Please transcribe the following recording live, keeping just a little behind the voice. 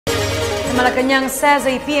Malacañang says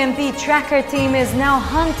a PNP tracker team is now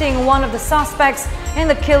hunting one of the suspects in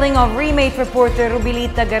the killing of remake reporter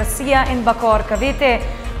Rubylita Garcia in Bacoor, Cavite.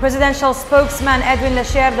 Presidential spokesman Edwin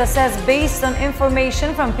Lascerda says based on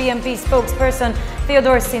information from PNP spokesperson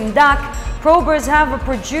Theodore Sindak, probers have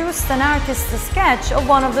produced an artist's sketch of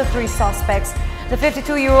one of the three suspects. The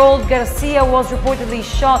 52-year-old Garcia was reportedly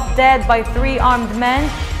shot dead by three armed men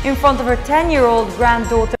in front of her 10-year-old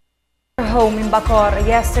granddaughter at her home in Bacoor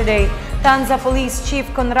yesterday. Tanza Police Chief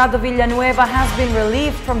Conrado Villanueva has been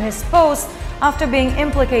relieved from his post after being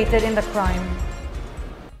implicated in the crime.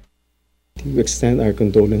 We extend our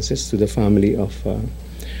condolences to the family of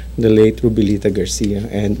the late Rubylita Garcia,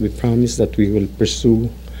 and we promise that we will pursue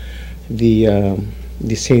the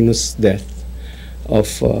heinous death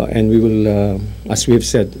of, and we will, as we have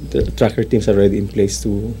said, the tracker teams are already in place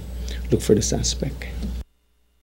to look for the suspect.